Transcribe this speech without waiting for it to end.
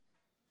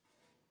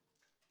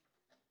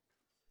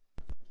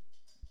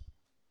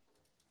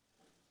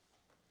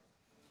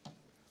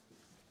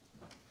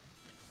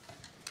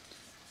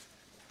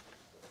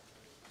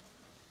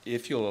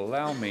if you'll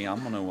allow me,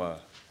 I'm going to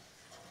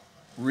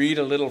read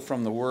a little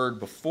from the Word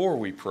before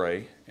we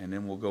pray, and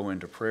then we'll go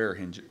into prayer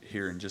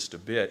here in just a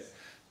bit.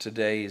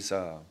 Today's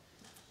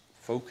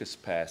focus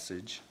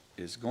passage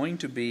is going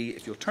to be,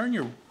 if you'll turn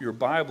your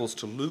Bibles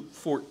to Luke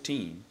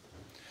 14.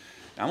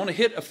 Now, I want to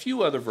hit a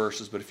few other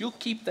verses, but if you'll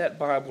keep that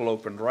Bible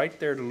open right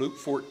there to Luke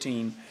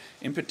 14,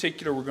 in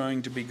particular, we're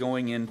going to be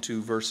going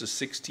into verses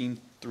 16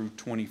 through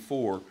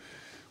 24,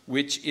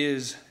 which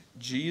is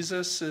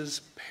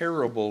Jesus'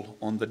 parable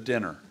on the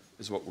dinner,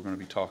 is what we're going to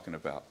be talking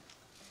about.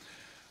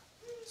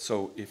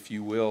 So, if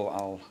you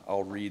will,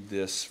 I'll read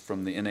this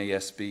from the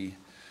NASB.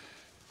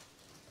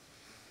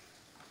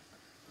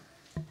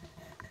 I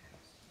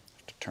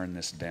have to turn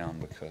this down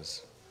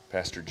because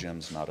Pastor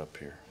Jim's not up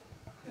here.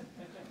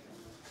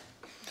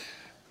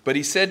 But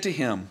he said to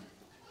him,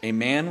 a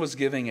man was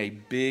giving a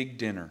big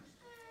dinner,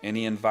 and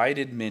he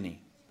invited many.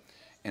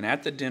 And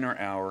at the dinner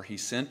hour, he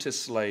sent his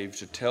slave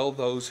to tell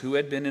those who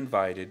had been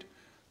invited,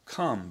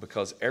 come,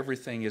 because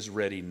everything is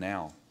ready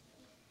now.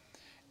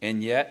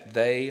 And yet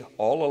they,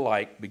 all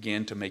alike,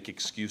 began to make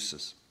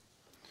excuses.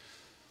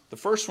 The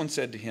first one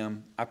said to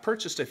him, I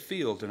purchased a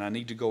field and I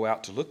need to go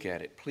out to look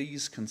at it.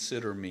 Please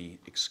consider me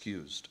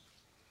excused.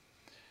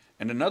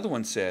 And another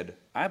one said,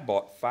 I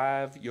bought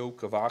 5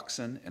 yoke of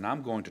oxen and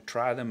I'm going to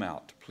try them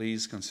out.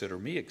 Please consider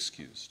me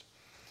excused.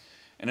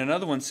 And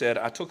another one said,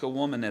 I took a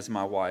woman as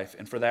my wife,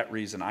 and for that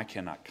reason I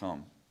cannot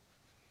come.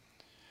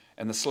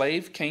 And the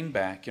slave came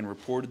back and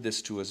reported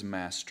this to his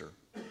master.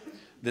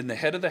 Then the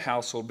head of the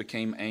household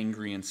became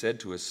angry and said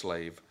to his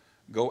slave,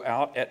 go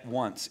out at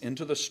once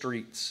into the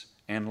streets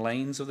and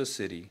lanes of the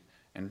city,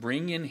 and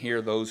bring in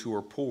here those who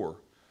are poor,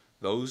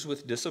 those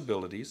with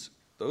disabilities,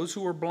 those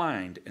who are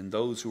blind, and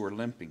those who are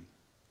limping.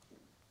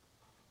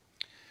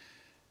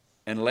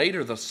 And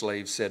later the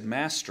slave said,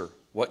 Master,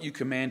 what you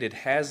commanded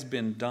has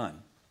been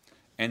done,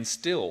 and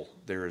still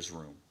there is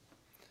room.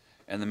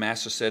 And the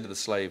master said to the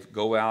slave,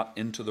 go out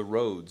into the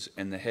roads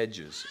and the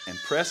hedges, and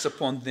press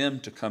upon them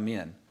to come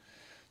in,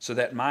 so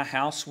that my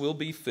house will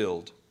be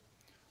filled.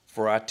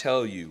 For I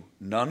tell you,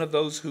 none of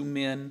those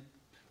men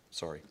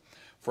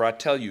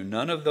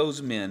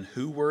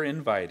who were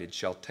invited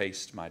shall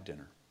taste my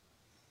dinner.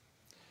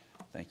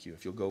 Thank you.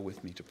 If you'll go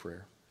with me to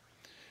prayer.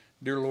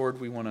 Dear Lord,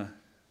 we want to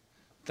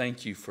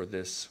thank you for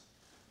this.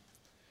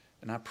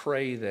 And I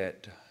pray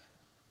that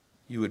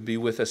you would be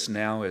with us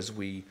now as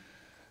we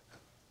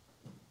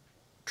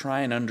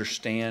try and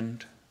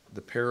understand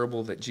the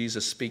parable that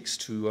Jesus speaks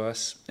to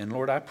us. And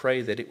Lord, I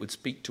pray that it would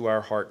speak to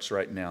our hearts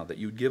right now, that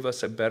you would give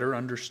us a better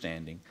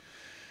understanding,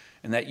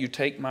 and that you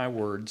take my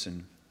words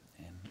and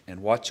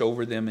watch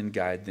over them and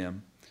guide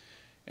them,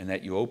 and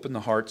that you open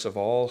the hearts of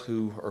all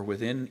who are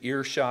within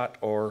earshot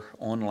or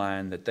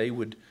online, that they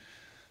would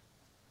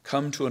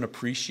come to an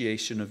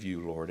appreciation of you,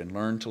 Lord, and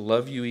learn to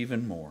love you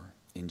even more.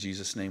 In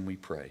Jesus' name we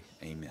pray.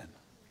 Amen.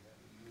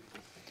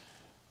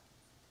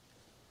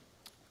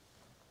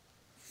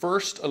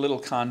 First, a little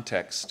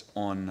context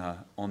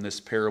on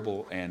this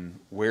parable and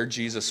where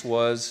Jesus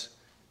was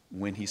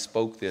when he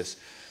spoke this.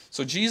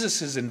 So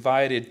Jesus is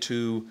invited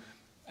to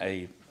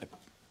a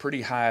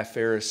pretty high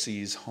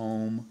Pharisee's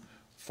home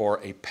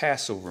for a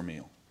Passover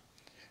meal.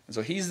 And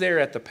so he's there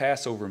at the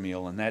Passover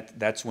meal, and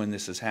that's when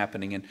this is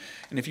happening. And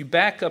if you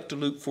back up to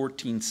Luke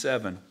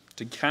 14:7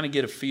 to kind of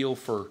get a feel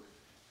for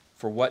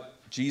what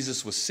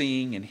Jesus was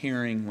seeing and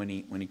hearing when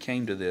he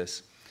came to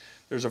this,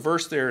 there's a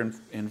verse there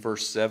in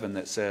verse 7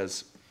 that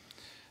says,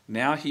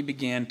 now he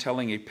began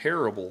telling a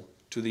parable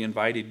to the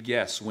invited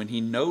guests when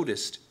he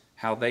noticed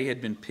how they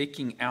had been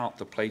picking out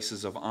the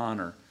places of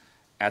honor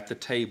at the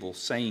table,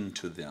 saying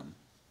to them,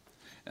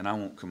 and I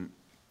won't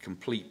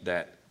complete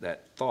that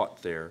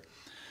thought there,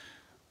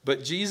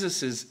 but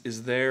Jesus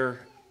is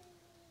there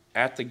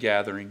at the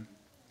gathering,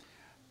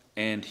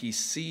 and he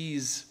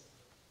sees,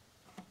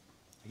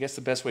 I guess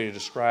the best way to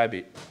describe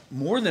it,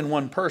 more than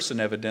one person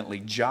evidently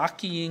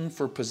jockeying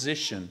for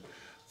position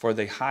for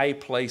the high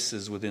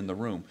places within the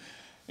room.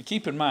 And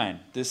keep in mind,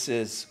 this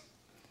is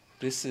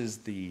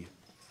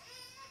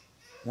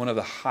one of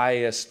the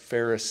highest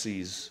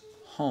Pharisees'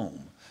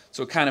 home.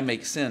 So it kind of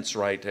makes sense,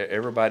 right?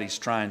 Everybody's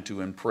trying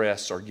to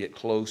impress or get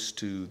close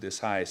to this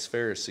highest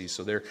Pharisee.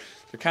 So they're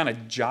kind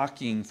of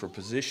jockeying for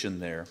position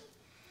there.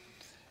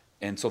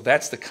 And so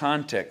that's the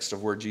context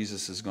of where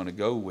Jesus is going to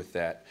go with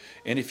that.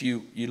 And if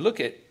you look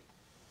at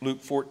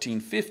Luke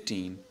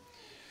 14:15,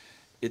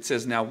 it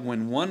says, now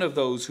when one of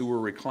those who were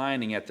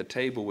reclining at the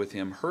table with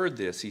him heard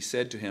this, he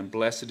said to him,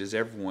 blessed is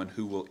everyone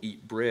who will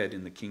eat bread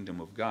in the kingdom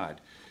of God.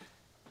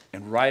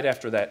 And right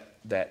after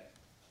that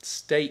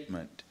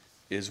statement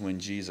is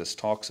when Jesus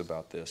talks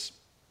about this.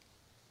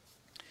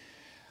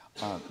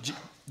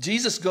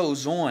 Jesus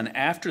goes on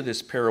after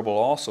this parable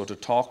also to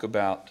talk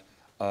about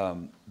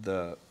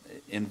the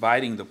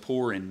inviting the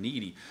poor and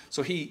needy.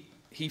 So he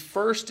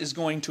first is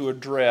going to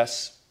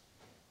address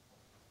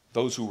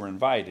those who were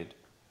invited.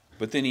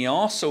 But then he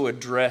also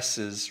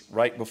addresses,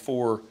 right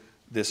before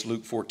this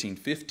Luke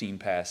 14:15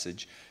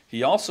 passage,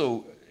 he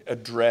also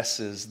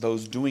addresses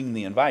those doing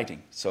the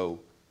inviting.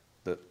 So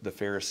the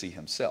Pharisee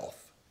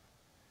himself,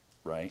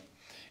 right?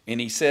 And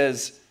he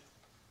says,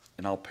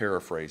 and I'll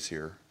paraphrase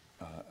here,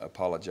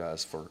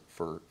 apologize for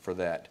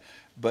that.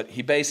 But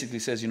he basically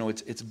says,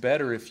 it's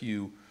better if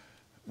you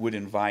would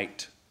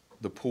invite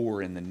the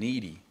poor and the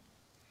needy,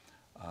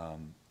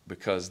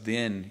 because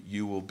then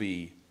you will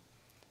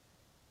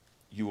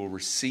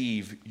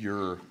receive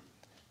your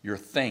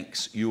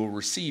thanks. You will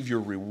receive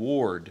your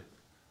reward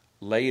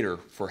later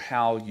for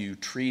how you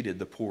treated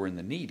the poor and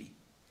the needy.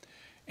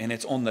 And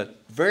it's on the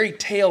very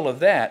tail of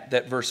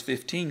that verse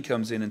 15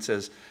 comes in and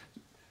says,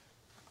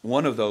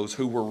 one of those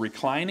who were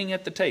reclining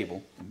at the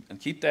table,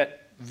 and keep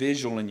that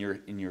visual in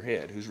your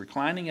head, who's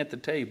reclining at the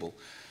table,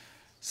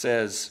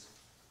 says,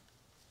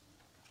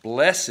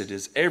 "Blessed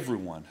is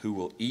everyone who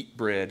will eat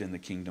bread in the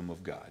kingdom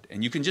of God."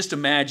 And you can just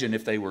imagine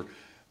if they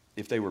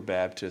were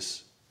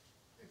Baptists,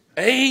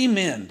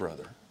 amen,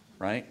 brother,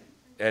 right?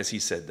 As he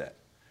said that.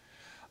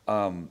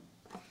 And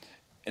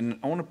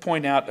I want to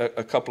point out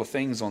a couple of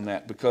things on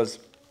that, because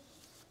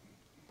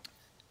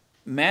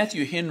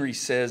Matthew Henry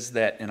says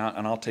that, and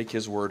I'll take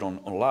his word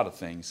on a lot of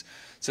things,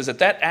 says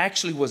that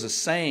actually was a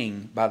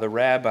saying by the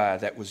rabbi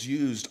that was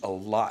used a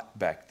lot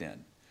back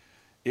then.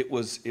 It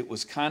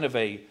was kind of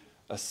a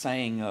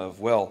saying of,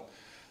 well,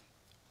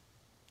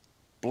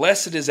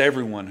 blessed is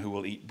everyone who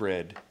will eat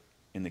bread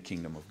in the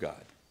kingdom of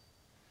God.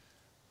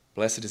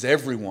 Blessed is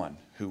everyone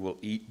who will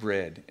eat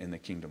bread in the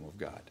kingdom of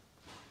God.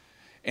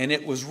 And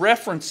it was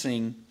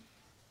referencing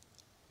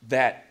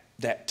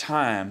that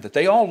time that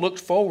they all looked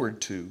forward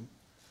to,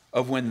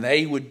 of when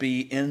they would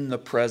be in the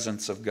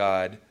presence of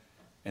God,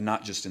 and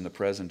not just in the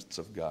presence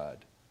of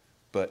God,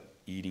 but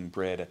eating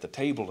bread at the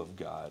table of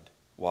God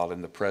while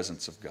in the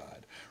presence of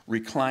God,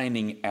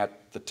 reclining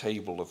at the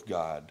table of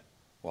God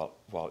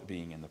while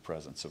being in the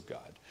presence of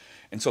God.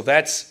 And so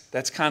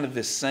that's kind of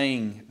this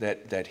saying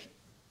that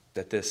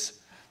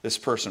this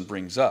person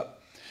brings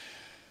up.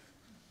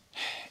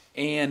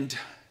 And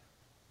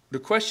the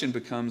question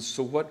becomes,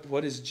 so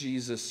what is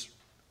Jesus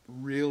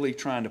really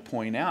trying to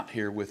point out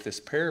here with this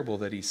parable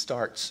that he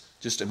starts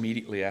just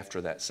immediately after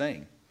that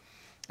saying?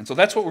 And so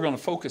that's what we're going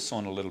to focus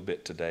on a little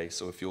bit today.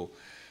 So if you'll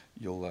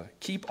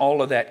keep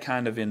all of that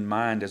kind of in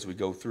mind as we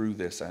go through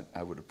this,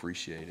 I would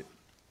appreciate it.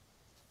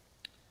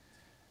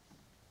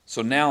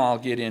 So now I'll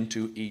get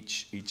into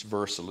each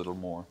verse a little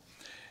more.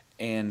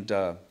 And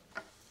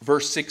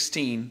verse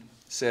 16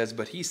 says,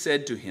 "But he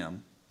said to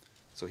him,"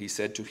 so he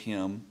said to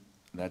him,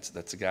 that's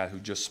the guy who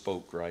just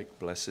spoke, right?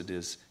 Blessed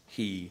is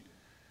he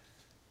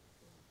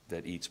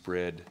that eats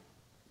bread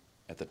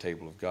at the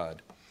table of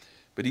God.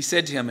 "But he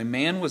said to him, a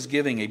man was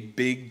giving a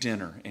big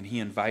dinner, and he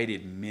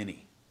invited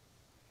many.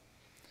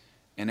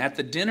 And at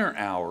the dinner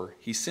hour,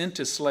 he sent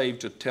his slave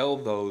to tell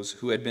those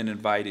who had been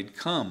invited,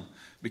 'Come,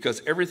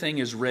 because everything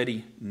is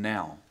ready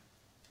now.'"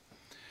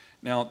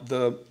 Now,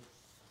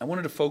 I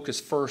wanted to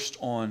focus first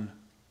on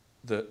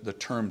the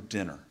term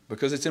dinner,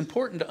 because it's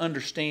important to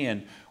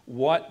understand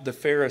what the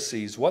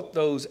Pharisees, what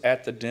those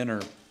at the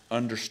dinner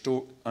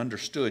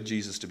understood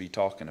Jesus to be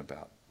talking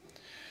about.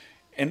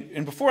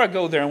 And before I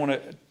go there, I want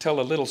to tell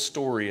a little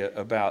story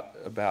about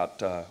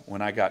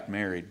when I got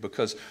married.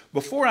 Because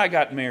before I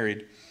got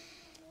married,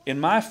 in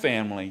my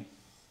family,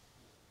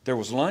 there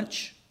was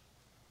lunch,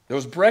 there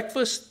was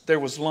breakfast, there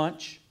was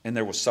lunch, and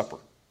there was supper.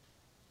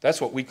 That's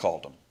what we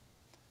called them.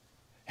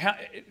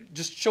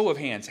 Just show of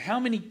hands, how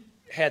many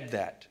had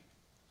that?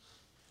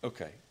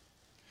 Okay.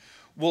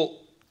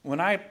 Well, when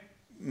I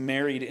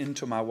married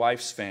into my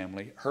wife's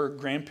family, her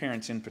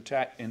grandparents in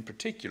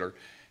particular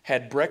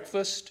had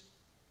breakfast,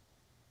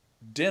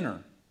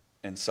 dinner,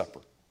 and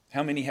supper.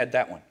 How many had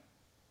that one?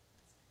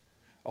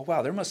 Oh,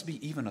 wow, there must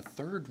be even a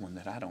third one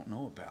that I don't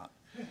know about.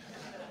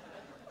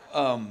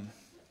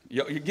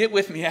 You get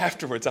with me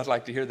afterwards. I'd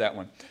like to hear that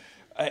one.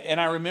 And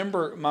I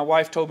remember my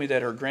wife told me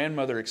that her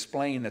grandmother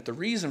explained that the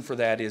reason for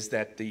that is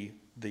that the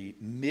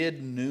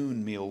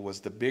mid-noon meal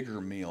was the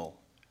bigger meal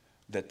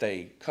that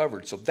they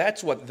covered. So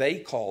that's what they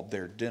called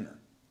their dinner.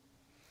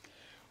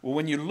 Well,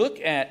 when you look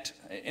at,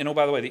 and oh,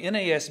 by the way, the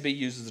NASB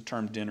uses the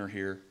term dinner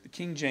here. The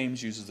King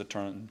James uses the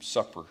term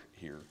supper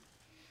here.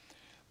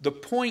 The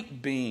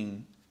point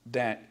being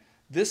that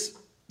this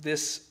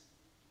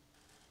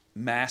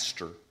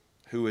master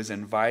who is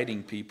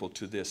inviting people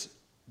to this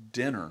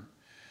dinner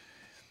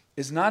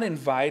is not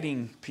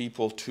inviting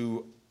people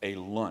to a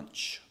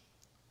lunch.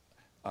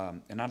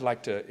 And I'd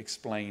like to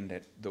explain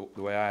that the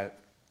way I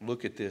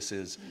look at this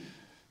is,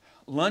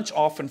 lunch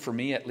often, for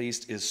me at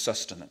least, is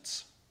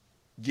sustenance.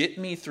 Get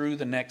me through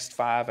the next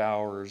 5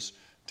 hours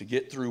to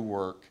get through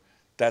work.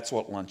 That's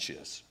what lunch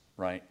is,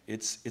 right?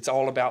 It's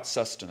all about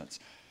sustenance.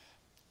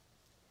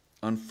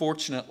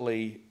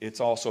 Unfortunately,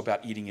 it's also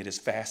about eating it as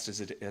fast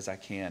as I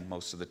can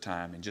most of the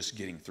time and just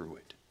getting through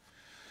it.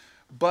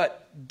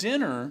 But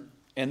dinner,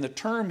 and the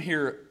term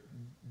here,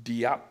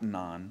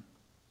 diapnon,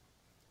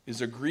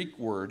 is a Greek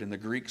word, and the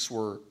Greeks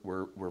were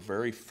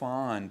very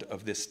fond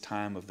of this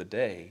time of the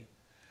day,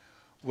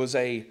 was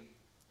a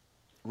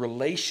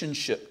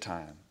relationship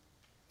time.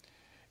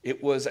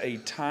 It was a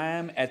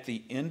time at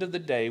the end of the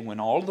day when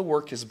all the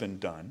work has been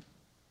done,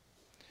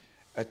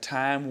 a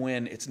time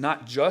when it's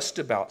not just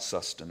about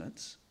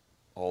sustenance,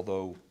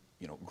 although,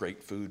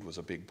 great food was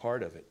a big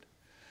part of it.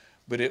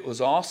 But it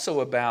was also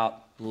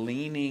about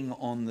leaning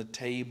on the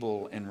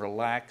table and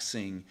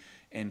relaxing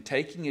and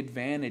taking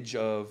advantage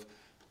of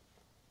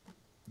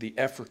the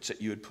efforts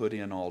that you had put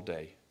in all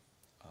day,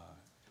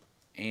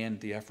 and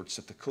the efforts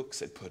that the cooks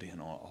had put in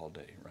all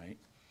day, right?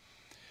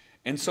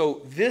 And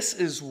so this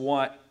is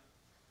what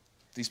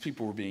these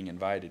people were being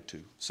invited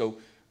to. So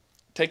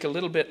take a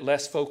little bit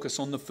less focus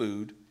on the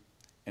food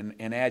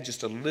and add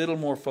just a little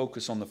more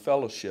focus on the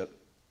fellowship,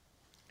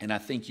 and I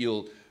think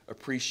you'll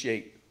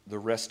appreciate the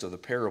rest of the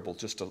parable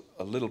just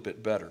a little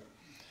bit better.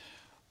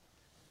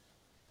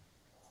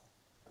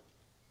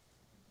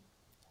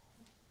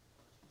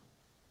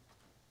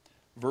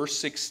 Verse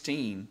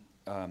 16,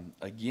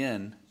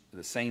 again,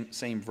 the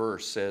same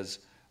verse says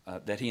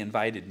that he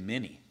invited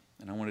many.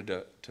 And I wanted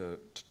to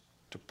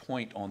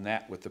point on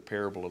that with the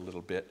parable a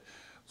little bit.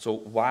 So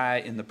why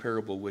in the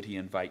parable would he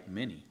invite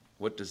many?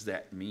 What does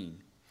that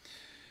mean?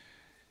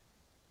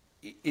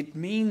 It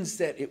means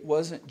that it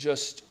wasn't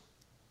just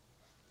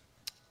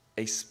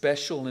a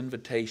special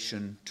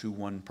invitation to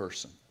one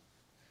person.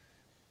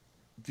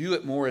 View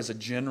it more as a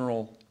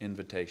general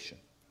invitation.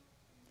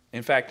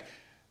 In fact,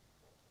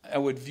 I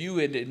would view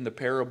it in the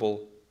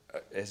parable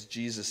as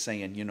Jesus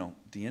saying,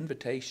 the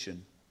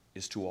invitation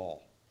is to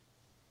all.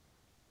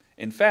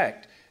 In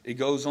fact, it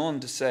goes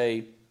on to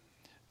say,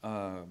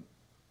 and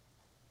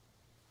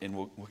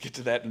we'll get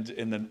to that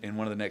in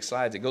one of the next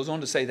slides. It goes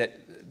on to say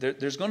that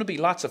there's going to be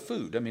lots of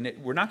food. I mean,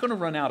 we're not going to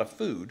run out of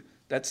food.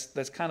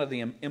 That's kind of the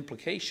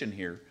implication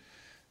here.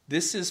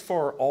 This is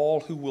for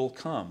all who will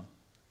come,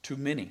 to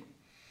many.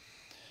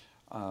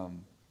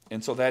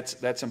 And so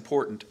that's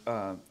important.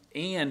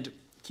 And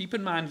keep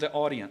in mind the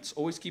audience.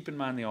 Always keep in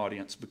mind the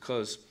audience,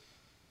 because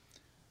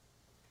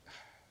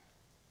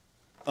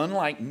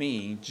unlike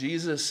me,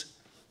 Jesus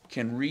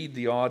can read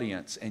the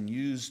audience and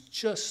use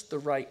just the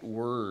right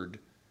word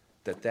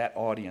that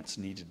audience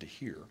needed to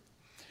hear.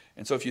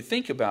 And so if you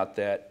think about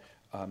that,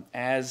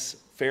 as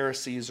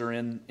Pharisees are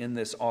in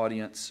this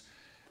audience,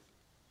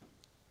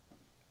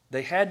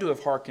 they had to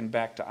have hearkened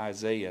back to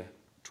Isaiah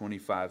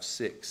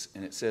 25:6,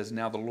 and it says,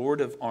 "Now the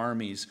Lord of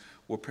armies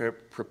will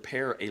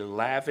prepare a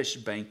lavish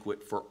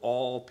banquet for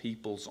all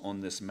peoples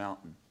on this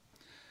mountain,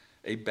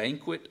 a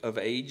banquet of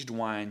aged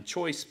wine,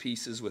 choice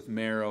pieces with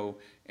marrow,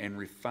 and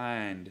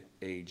refined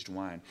aged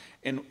wine."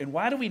 And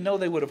why do we know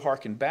they would have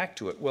hearkened back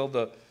to it? Well,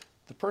 the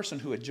person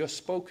who had just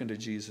spoken to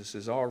Jesus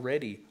is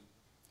already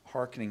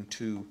hearkening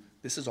to,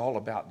 this is all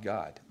about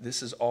God.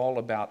 This is all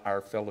about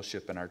our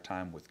fellowship and our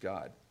time with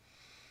God.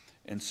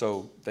 And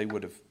so they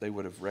would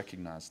have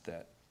recognized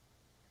that.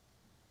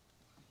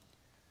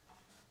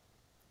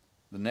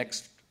 The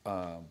next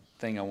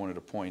thing I wanted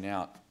to point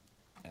out,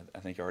 I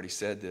think I already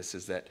said this,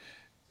 is that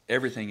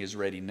everything is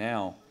ready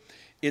now.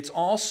 It's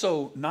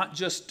also not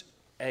just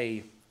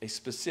a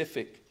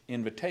specific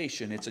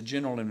invitation, it's a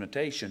general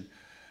invitation.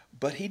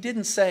 But he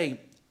didn't say,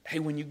 hey,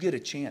 when you get a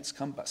chance,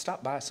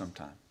 stop by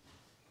sometime.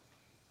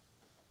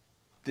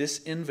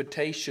 This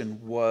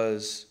invitation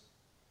was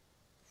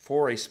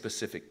for a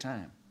specific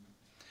time.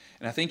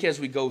 And I think as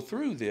we go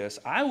through this,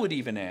 I would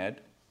even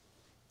add,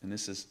 and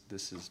this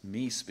is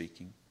me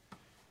speaking,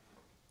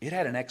 it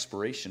had an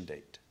expiration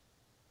date.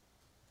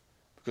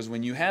 Because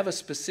when you have a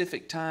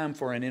specific time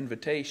for an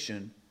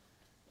invitation,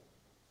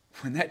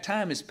 when that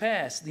time is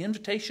passed, the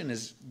invitation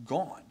is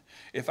gone.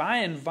 If I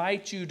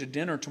invite you to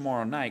dinner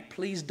tomorrow night,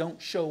 please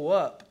don't show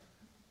up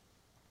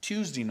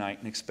Tuesday night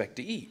and expect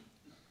to eat.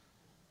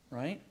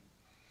 Right?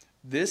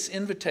 This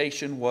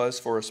invitation was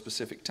for a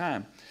specific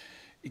time.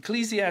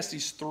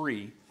 Ecclesiastes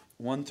 3,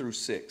 1 through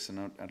 6,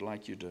 and I'd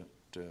like you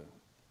to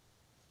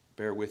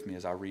bear with me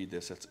as I read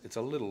this. It's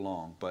a little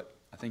long, but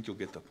I think you'll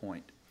get the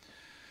point.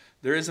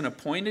 There is an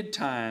appointed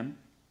time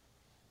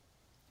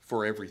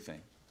for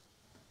everything,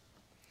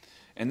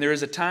 and there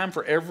is a time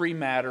for every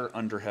matter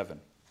under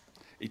heaven,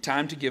 a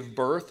time to give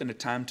birth and a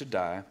time to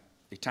die,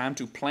 a time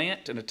to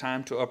plant and a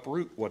time to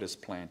uproot what is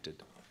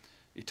planted,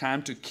 a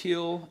time to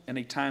kill and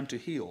a time to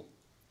heal,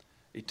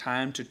 a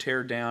time to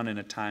tear down and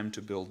a time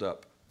to build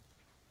up,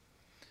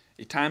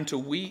 a time to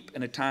weep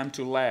and a time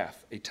to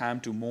laugh, a time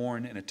to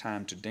mourn and a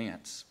time to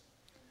dance,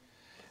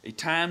 a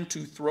time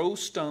to throw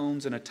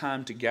stones and a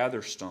time to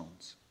gather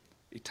stones,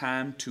 a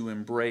time to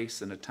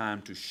embrace and a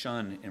time to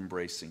shun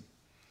embracing,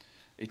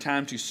 a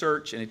time to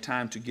search and a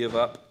time to give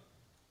up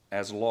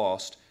as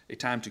lost, a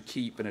time to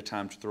keep and a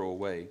time to throw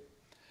away,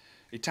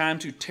 a time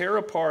to tear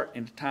apart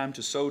and a time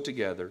to sew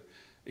together,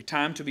 a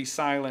time to be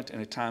silent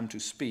and a time to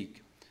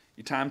speak,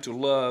 a time to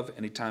love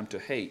and a time to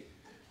hate,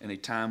 and a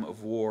time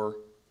of war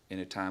and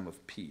a time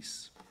of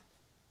peace.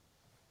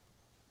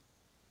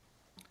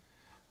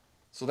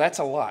 So that's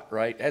a lot,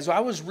 right? As I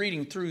was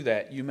reading through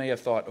that, you may have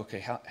thought, okay,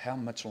 how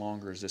much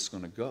longer is this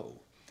going to go?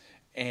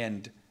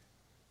 And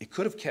it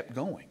could have kept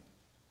going,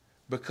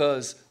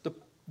 because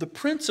the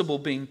principle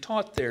being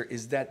taught there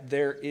is that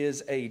there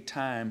is a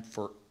time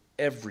for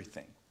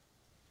everything.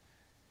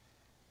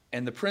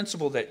 And the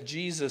principle that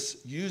Jesus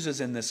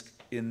uses in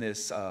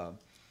this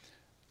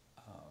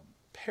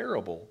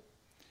parable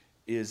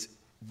is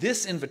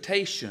this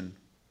invitation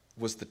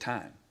was the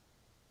time.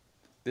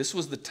 This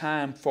was the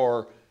time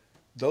for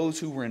those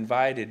who were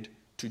invited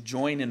to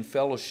join in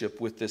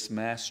fellowship with this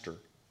master.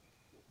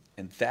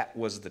 And that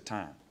was the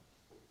time.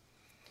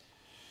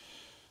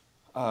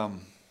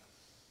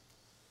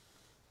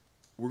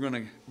 We're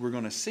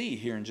going to see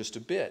here in just a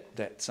bit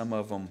that some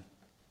of them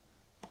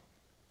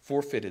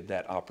forfeited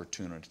that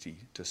opportunity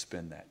to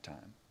spend that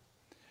time.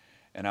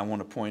 And I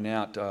want to point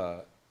out,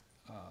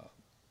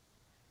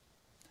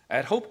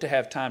 I'd hoped to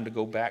have time to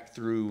go back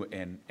through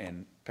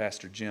and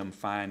Pastor Jim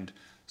find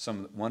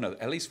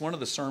at least one of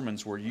the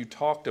sermons where you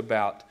talked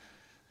about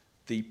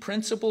the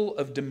principle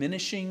of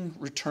diminishing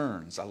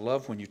returns. I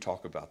love when you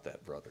talk about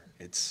that, brother.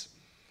 It's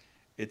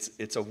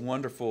a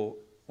wonderful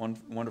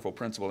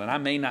principle, and I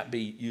may not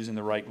be using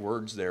the right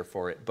words there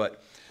for it,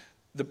 but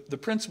the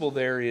principle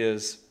there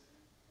is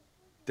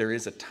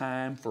a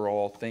time for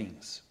all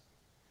things.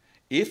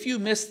 If you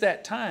miss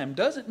that time,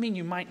 doesn't mean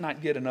you might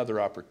not get another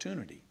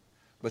opportunity,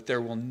 but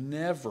there will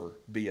never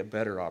be a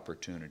better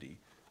opportunity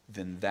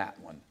than that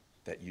one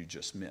that you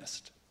just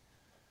missed.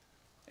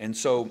 And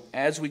so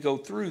as we go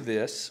through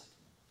this,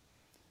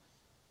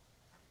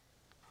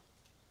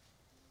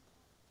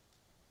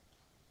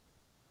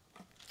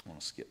 I want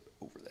to skip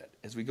over that.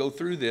 As we go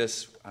through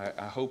this,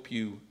 I hope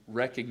you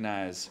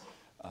recognize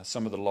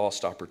some of the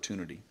lost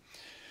opportunity.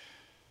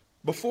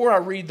 Before I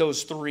read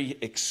those 3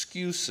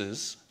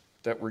 excuses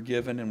that were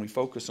given and we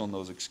focus on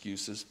those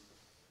excuses,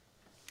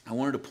 I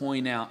wanted to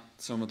point out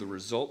some of the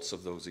results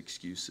of those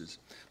excuses.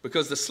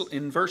 Because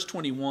in verse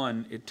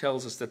 21, it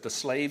tells us that the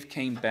slave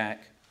came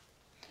back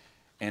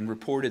and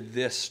reported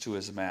this to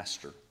his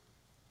master.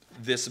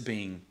 This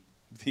being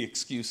the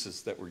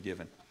excuses that were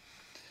given.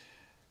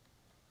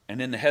 And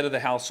then the head of the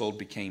household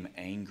became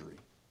angry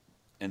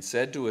and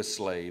said to his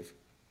slave,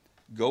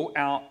 "Go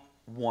out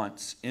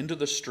once into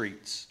the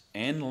streets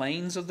and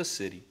lanes of the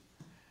city,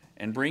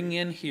 and bring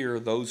in here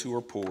those who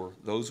are poor,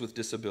 those with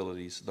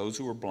disabilities, those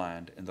who are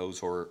blind, and those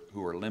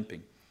who are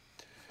limping."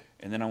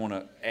 And then I want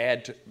to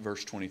add to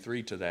verse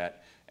 23 to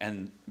that,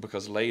 and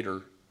because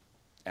later,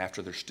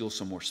 after there's still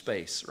some more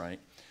space, right?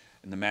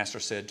 And the master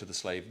said to the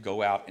slave,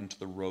 "Go out into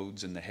the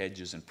roads and the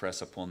hedges and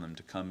press upon them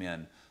to come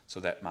in, so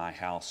that my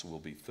house will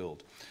be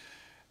filled."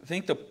 I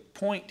think the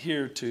point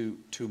here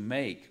to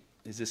make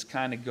is this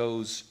kind of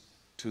goes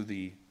to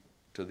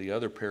the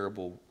other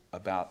parable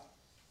about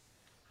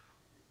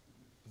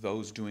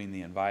those doing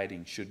the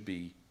inviting should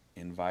be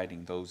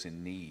inviting those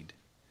in need,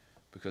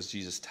 because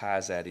Jesus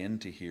ties that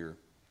into here.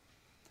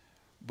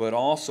 But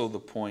also the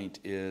point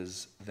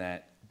is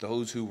that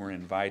those who were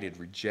invited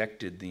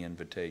rejected the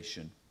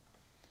invitation,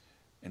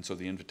 and so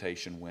the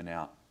invitation went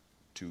out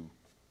to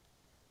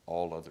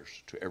all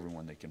others, to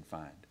everyone they can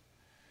find.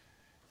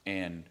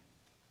 And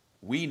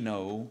we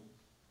know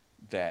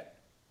that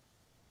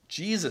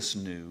Jesus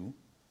knew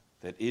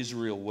that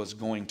Israel was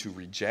going to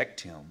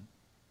reject him,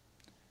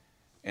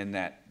 and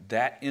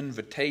that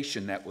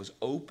invitation that was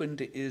open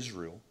to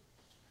Israel,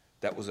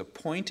 that was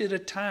appointed a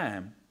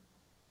time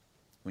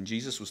when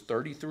Jesus was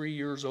 33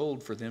 years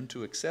old for them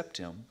to accept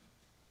him,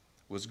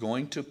 was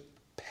going to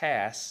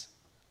pass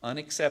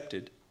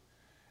unaccepted,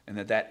 and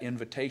that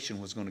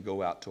invitation was going to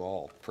go out to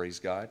all. Praise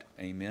God.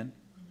 Amen.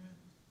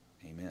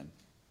 Amen.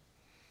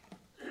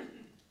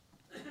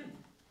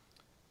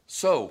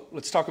 So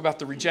let's talk about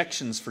the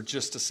rejections for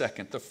just a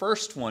second. The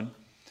first one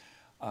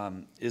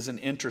is an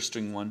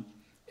interesting one.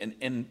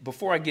 And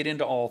before I get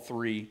into all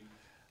 3,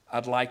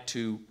 I'd like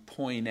to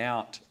point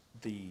out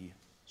the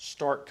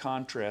stark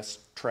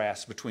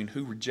contrast between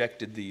who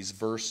rejected these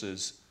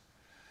verses,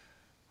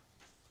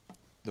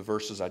 the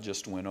verses I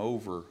just went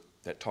over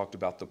that talked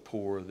about the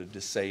poor, the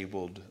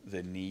disabled,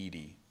 the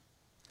needy.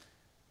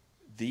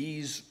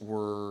 These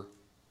were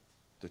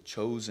the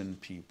chosen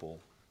people.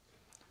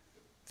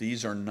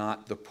 These are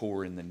not the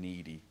poor and the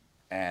needy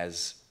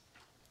as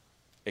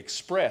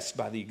expressed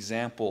by the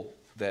example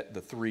that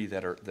the 3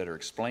 that are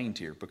explained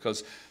here.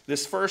 Because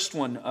this first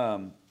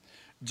one,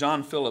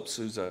 John Phillips,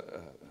 who's a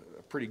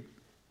pretty,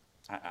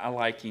 I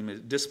like him, a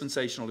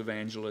dispensational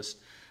evangelist,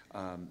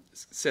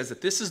 says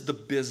that this is the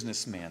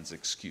businessman's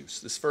excuse.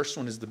 This first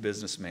one is the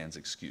businessman's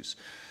excuse.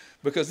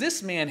 Because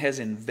this man has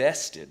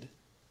invested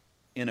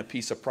in a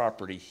piece of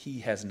property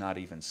he has not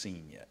even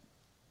seen yet.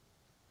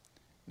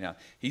 Now,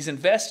 he's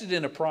invested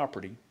in a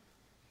property,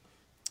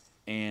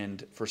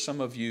 and for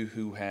some of you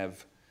who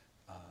have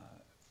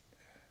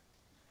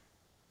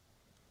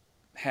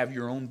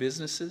your own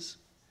businesses,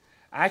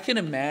 I can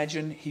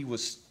imagine he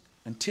was,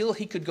 until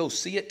he could go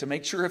see it to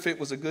make sure if it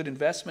was a good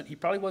investment, he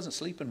probably wasn't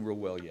sleeping real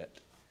well yet,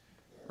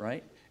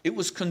 right? It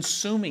was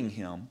consuming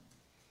him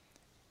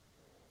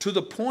to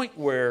the point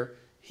where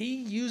he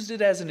used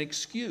it as an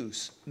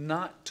excuse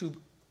not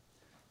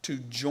to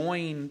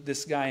join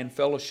this guy in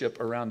fellowship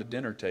around a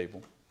dinner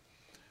table,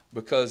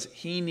 because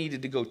he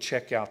needed to go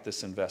check out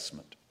this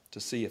investment to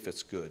see if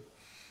it's good.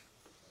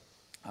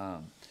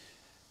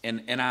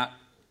 And I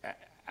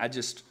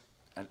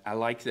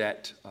like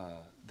that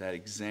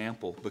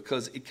example,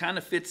 because it kind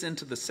of fits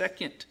into the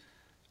second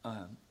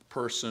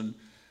person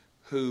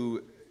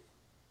who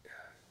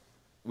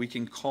we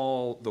can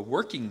call the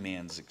working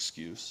man's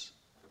excuse.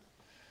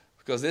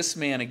 Because this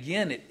man,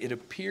 again, it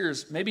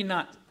appears, maybe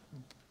not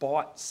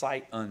bought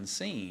sight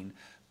unseen,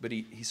 but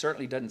he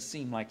certainly doesn't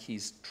seem like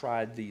he's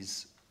tried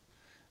these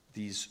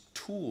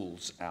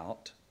tools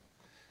out.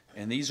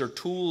 And these are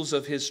tools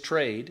of his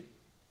trade.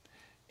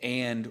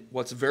 And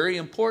what's very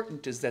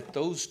important is that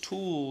those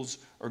tools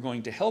are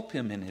going to help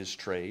him in his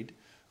trade,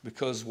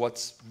 because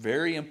what's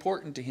very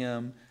important to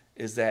him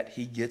is that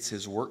he gets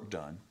his work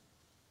done.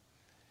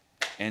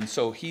 And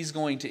so he's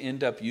going to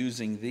end up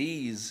using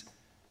these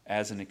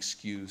as an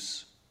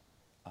excuse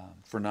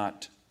for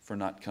not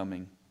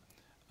coming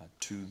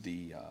to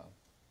the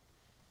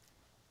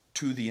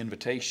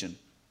invitation.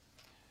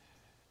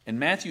 And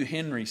Matthew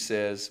Henry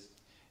says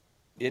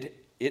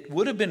it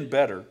would have been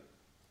better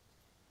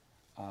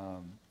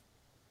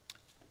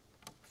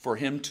for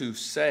him to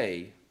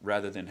say,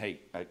 rather than, hey,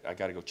 I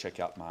got to go check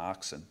out my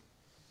oxen.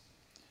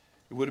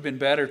 It would have been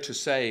better to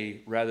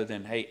say, rather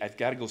than, hey, I've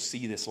got to go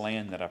see this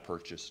land that I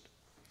purchased.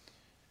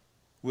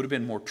 It would have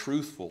been more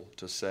truthful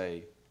to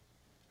say,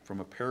 from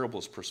a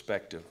parable's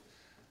perspective,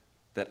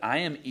 that I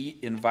am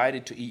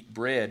invited to eat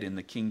bread in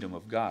the kingdom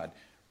of God.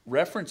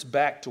 Reference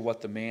back to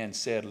what the man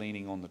said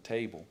leaning on the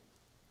table.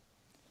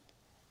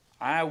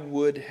 Let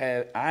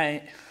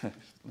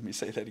me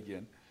say that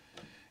again.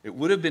 It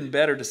would have been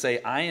better to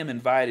say, I am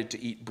invited to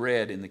eat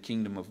bread in the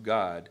kingdom of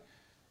God,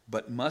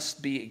 but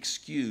must be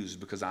excused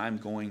because I'm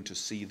going to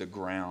see the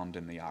ground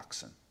and the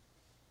oxen.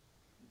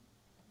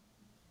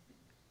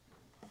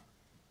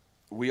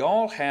 We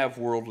all have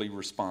worldly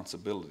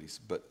responsibilities,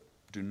 but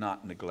do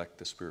not neglect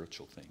the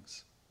spiritual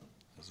things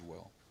as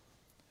well.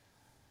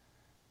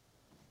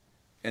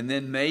 And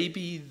then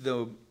maybe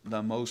the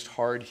most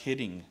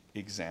hard-hitting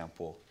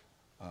example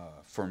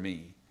for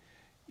me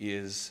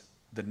is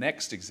the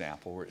next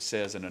example, where it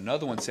says, and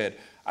another one said,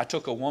 I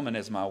took a woman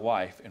as my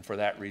wife, and for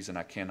that reason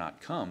I cannot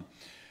come.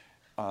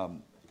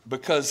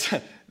 Because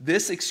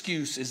this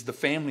excuse is the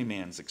family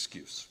man's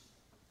excuse.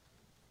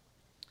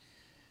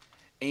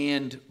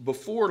 And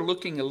before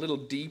looking a little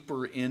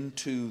deeper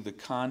into the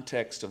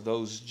context of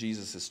those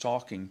Jesus is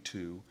talking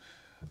to,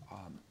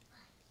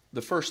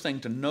 the first thing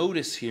to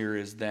notice here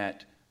is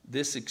that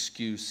this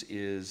excuse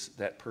is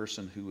that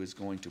person who is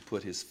going to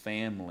put his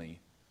family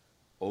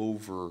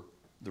over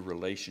the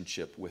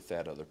relationship with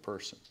that other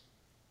person.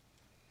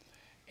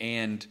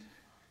 And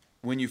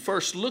when you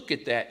first look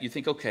at that, you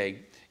think, okay,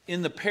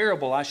 in the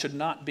parable, I should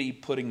not be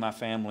putting my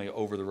family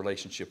over the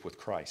relationship with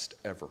Christ,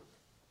 ever.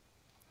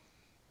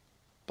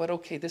 But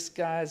okay, this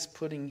guy's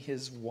putting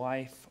his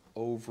wife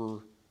over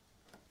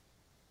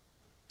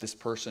this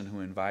person who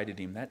invited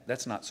him.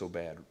 That's not so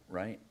bad,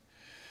 right?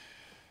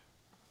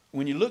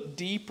 When you look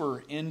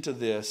deeper into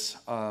this,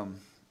 I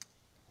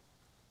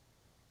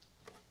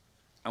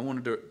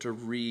wanted to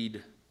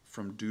read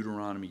from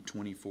Deuteronomy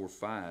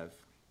 24:5,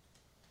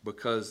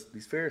 because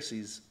these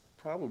Pharisees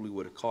probably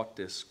would have caught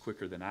this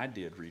quicker than I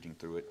did reading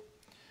through it.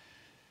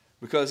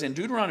 Because in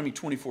Deuteronomy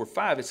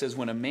 24:5 it says,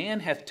 when a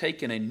man hath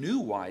taken a new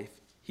wife,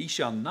 he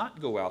shall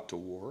not go out to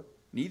war,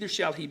 neither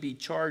shall he be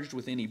charged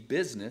with any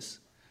business,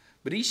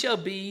 but he shall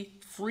be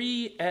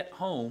free at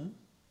home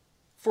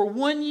for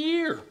 1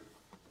 year,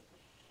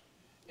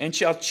 and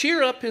shall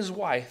cheer up his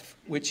wife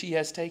which he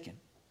has taken.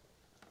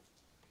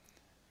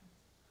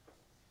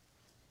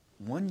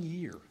 1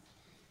 year.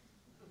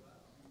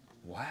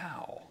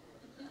 Wow.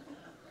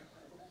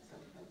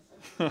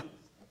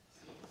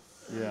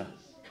 Yeah.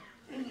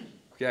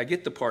 Okay, I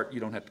get the part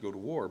you don't have to go to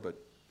war, but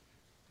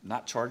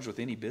not charged with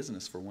any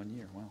business for 1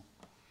 year. Wow.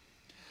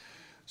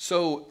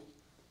 So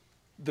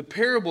the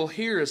parable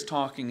here is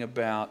talking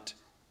about,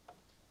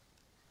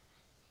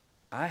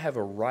 I have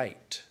a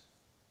right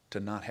to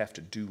not have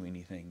to do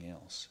anything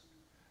else.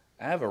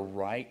 I have a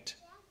right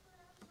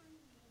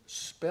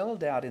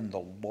spelled out in the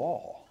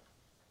law,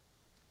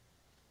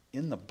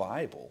 in the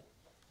Bible,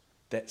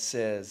 that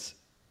says,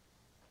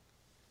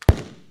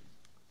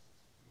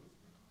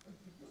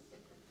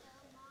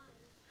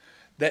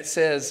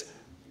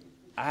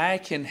 I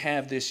can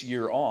have this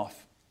year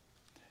off.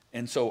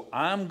 And so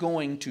I'm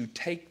going to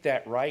take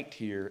that right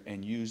here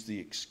and use the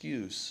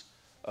excuse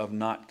of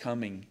not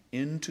coming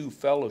into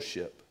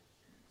fellowship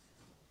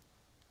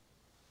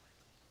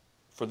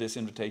for this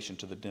invitation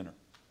to the dinner.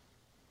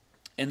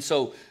 And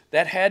so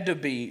that had to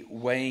be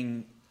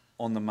weighing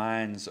on the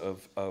minds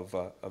of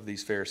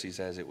these Pharisees,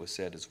 as it was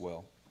said as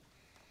well.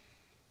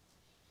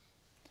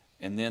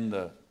 And then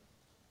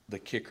the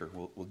kicker,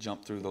 we'll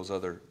jump through those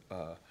other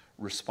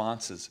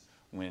responses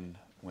when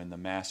the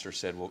master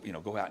said, well,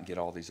 go out and get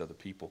all these other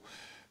people.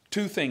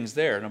 Two things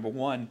there. Number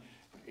one,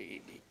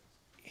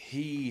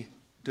 he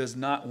does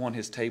not want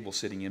his table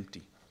sitting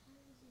empty.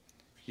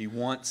 He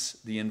wants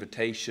the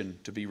invitation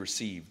to be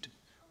received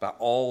by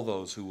all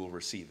those who will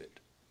receive it.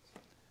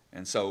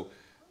 And so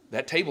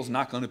that table's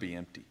not going to be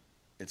empty.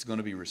 It's going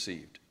to be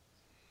received.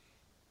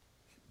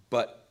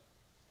 But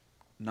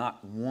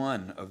not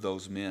one of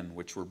those men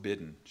which were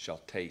bidden shall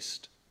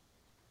taste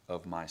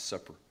of my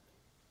supper.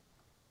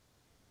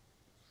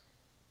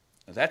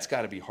 Now that's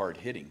got to be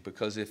hard-hitting,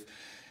 because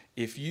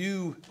if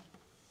you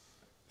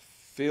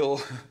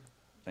feel,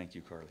 thank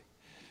you, Carly.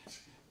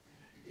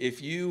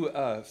 If you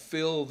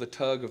feel the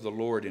tug of the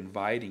Lord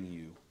inviting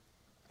you,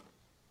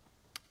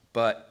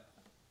 but,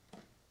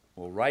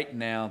 well, right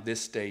now,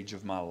 this stage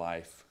of my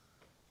life,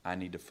 I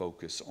need to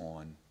focus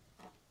on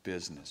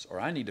business, or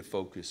I need to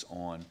focus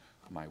on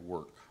my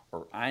work,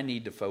 or I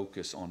need to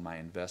focus on my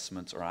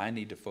investments, or I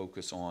need to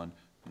focus on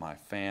my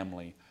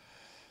family.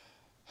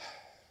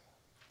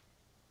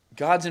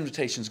 God's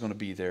invitation is going to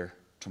be there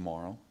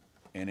tomorrow,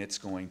 and it's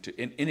going to,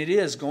 and it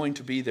is going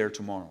to be there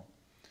tomorrow.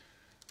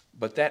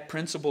 But that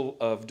principle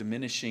of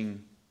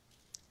diminishing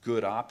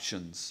good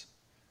options,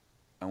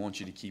 I want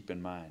you to keep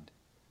in mind.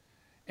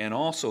 And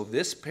also,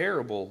 this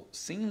parable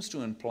seems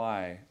to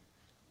imply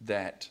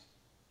that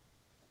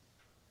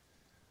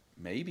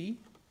maybe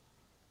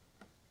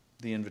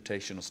the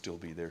invitation will still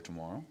be there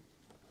tomorrow.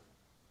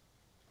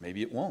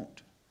 Maybe it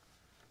won't.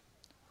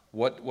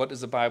 What does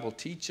the Bible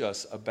teach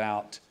us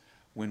about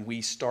when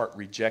we start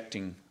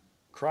rejecting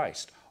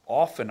Christ?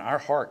 Often our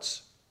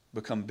hearts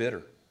become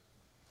bitter.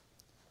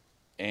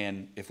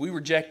 And if we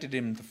rejected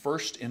him the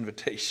first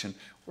invitation,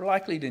 we're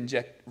likely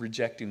to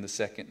reject him the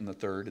second and the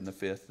third and the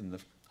fifth and the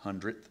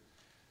 100th.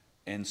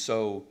 And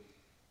so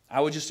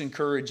I would just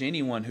encourage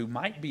anyone who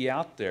might be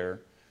out there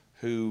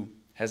who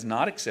has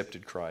not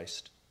accepted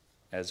Christ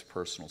as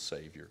personal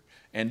Savior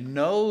and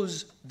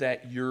knows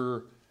that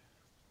you're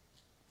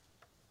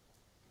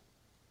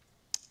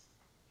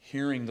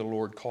hearing the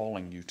Lord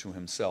calling you to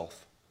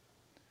himself,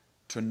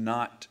 to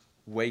not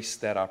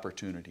waste that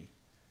opportunity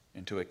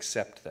and to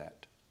accept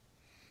that.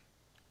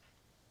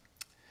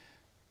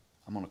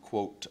 I'm going to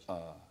quote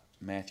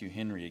Matthew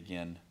Henry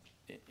again,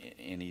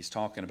 and he's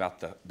talking about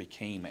the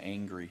became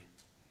angry.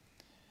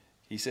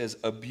 He says,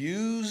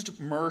 abused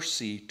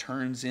mercy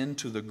turns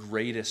into the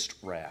greatest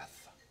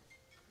wrath.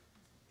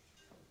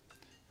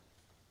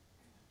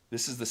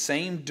 This is the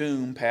same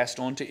doom passed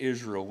on to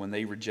Israel when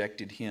they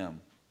rejected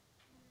him.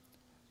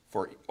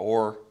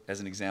 Or, as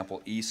an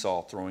example,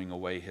 Esau throwing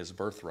away his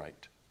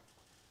birthright.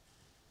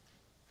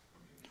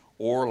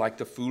 Or like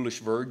the foolish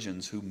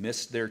virgins who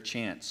missed their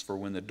chance, for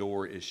when the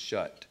door is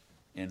shut,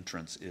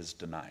 entrance is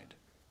denied.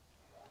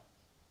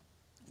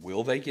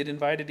 Will they get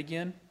invited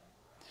again?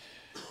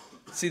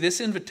 See,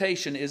 this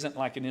invitation isn't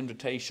like an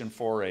invitation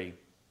for a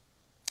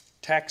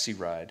taxi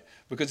ride,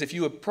 because if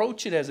you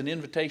approach it as an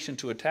invitation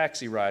to a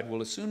taxi ride,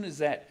 well, as soon as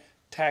that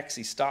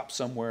taxi stops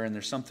somewhere and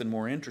there's something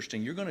more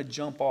interesting, you're going to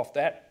jump off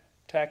that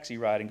taxi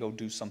ride and go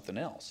do something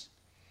else.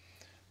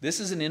 This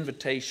is an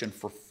invitation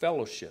for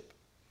fellowship.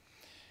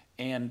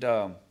 And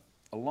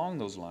along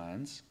those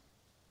lines,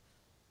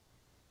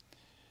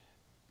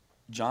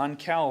 John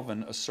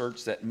Calvin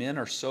asserts that men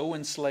are so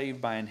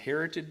enslaved by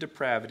inherited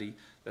depravity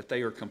that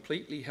they are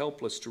completely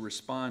helpless to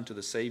respond to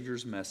the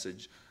Savior's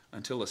message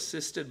until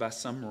assisted by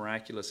some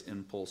miraculous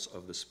impulse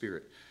of the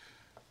Spirit.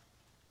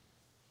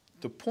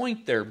 The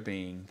point there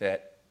being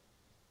that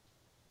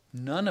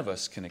none of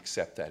us can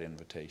accept that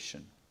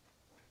invitation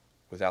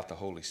without the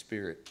Holy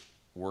Spirit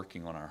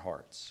working on our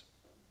hearts.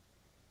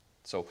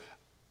 So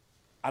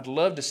I'd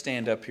love to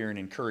stand up here and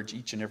encourage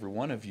each and every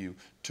one of you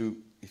to,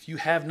 if you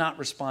have not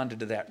responded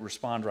to that,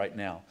 respond right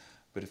now.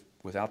 But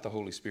without the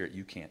Holy Spirit,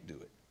 you can't do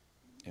it.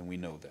 And we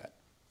know that.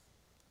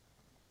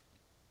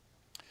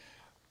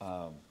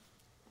 I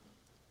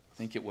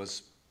think it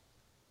was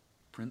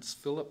Prince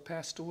Philip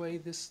passed away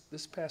this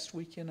past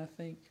weekend, I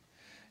think.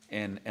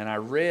 And I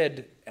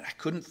read, and I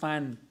couldn't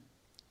find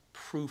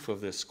proof of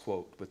this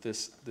quote, but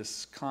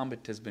this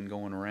comment has been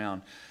going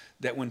around,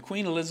 that when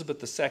Queen Elizabeth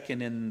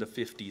II in the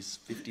 50s,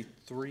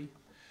 53,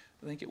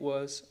 I think it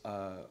was,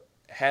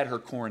 had her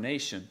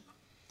coronation,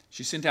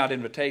 she sent out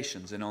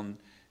invitations, and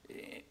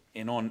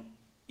on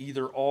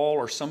either all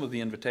or some of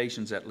the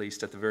invitations, at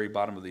least at the very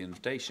bottom of the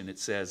invitation, it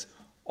says,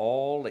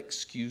 all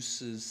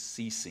excuses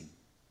ceasing.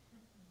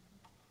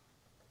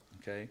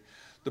 Okay?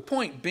 The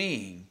point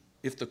being,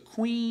 if the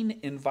Queen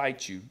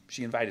invites you,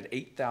 she invited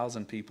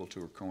 8,000 people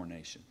to her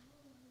coronation.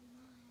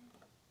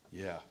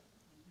 Yeah.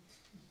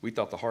 We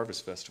thought the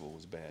Harvest Festival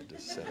was bad to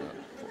set up.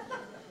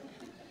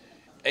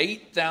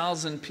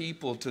 8,000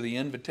 people to the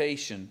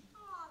invitation.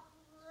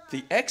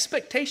 The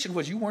expectation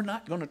was you were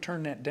not going to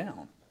turn that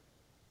down.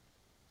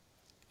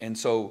 And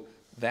so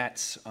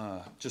that's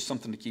just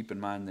something to keep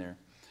in mind there.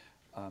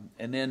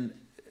 And then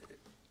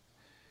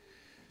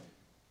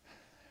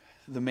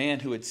the man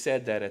who had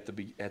said that at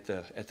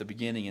the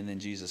beginning, and then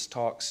Jesus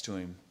talks to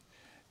him,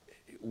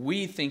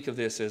 we think of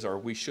this as, or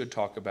we should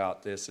talk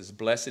about this as,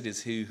 blessed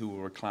is he who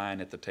will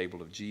recline at the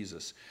table of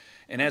Jesus.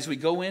 And as we're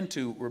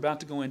about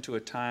to go into a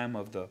time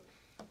of the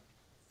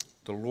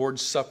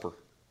Lord's Supper.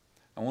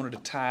 I wanted to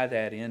tie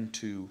that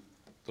into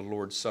the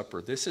Lord's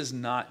Supper. This is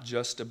not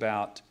just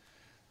about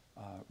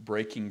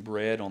breaking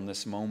bread on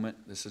this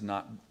moment. This is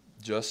not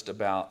just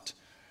about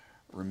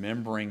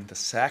remembering the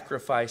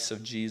sacrifice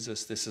of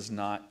Jesus. This is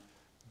not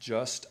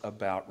just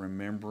about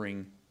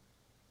remembering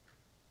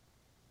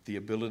the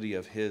ability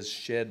of his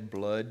shed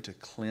blood to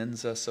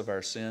cleanse us of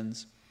our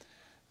sins.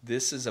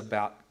 This is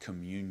about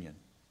communion.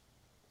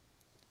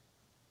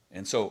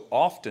 And so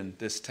often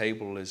this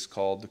table is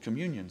called the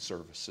communion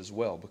service as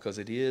well, because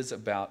it is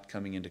about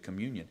coming into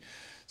communion.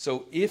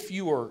 So if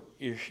you're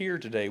here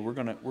today, we're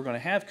gonna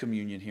have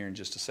communion here in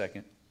just a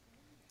second.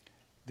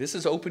 This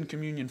is open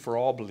communion for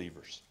all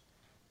believers.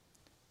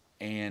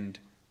 And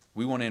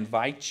we want to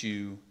invite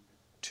you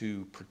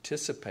to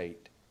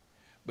participate.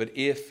 But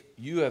if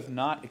you have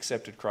not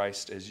accepted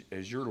Christ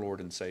as your Lord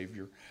and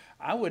Savior,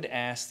 I would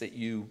ask that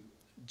you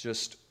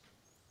just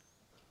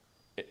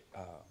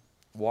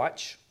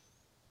watch,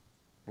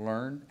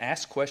 learn,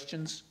 ask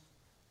questions,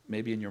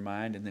 maybe in your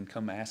mind, and then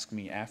come ask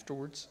me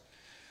afterwards.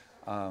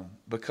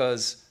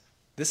 Because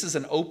this is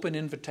an open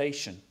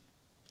invitation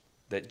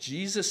that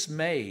Jesus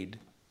made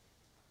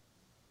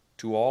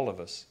to all of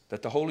us,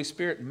 that the Holy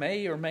Spirit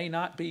may or may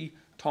not be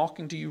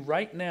talking to you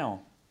right now.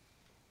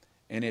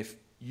 And if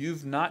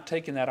you've not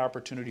taken that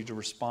opportunity to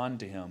respond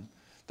to Him,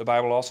 the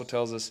Bible also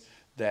tells us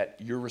that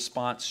your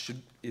response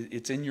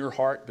it's in your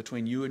heart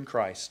between you and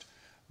Christ,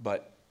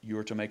 but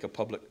you're to make a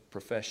public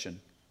profession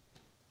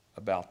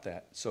about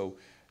that. So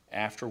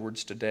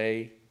afterwards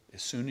today,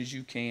 as soon as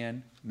you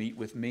can, meet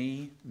with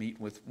me,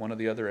 meet with one of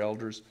the other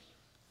elders.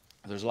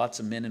 There's lots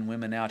of men and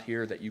women out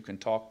here that you can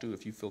talk to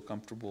if you feel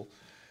comfortable,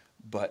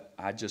 but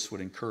I just would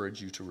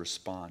encourage you to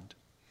respond.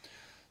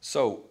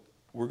 So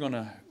we're going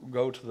to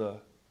go to the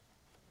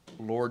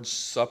Lord's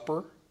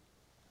Supper,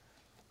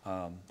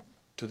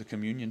 to the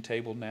communion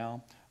table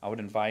now. I would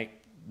invite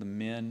the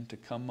men to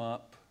come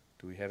up.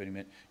 Do we have any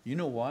men? You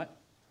know what?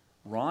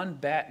 Ron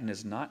Batten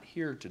is not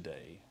here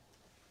today.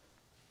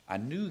 I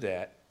knew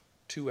that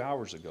 2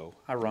 hours ago.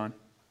 Hi, Ron.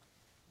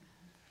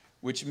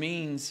 Which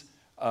means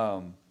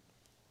I'm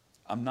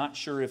not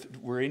sure if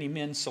were any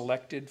men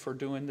selected for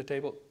doing the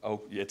table.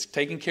 Oh, it's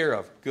taken care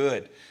of.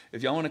 Good.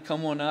 If y'all want to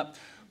come on up,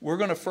 we're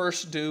going to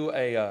first do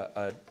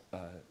a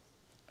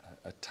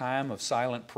time of silent prayer.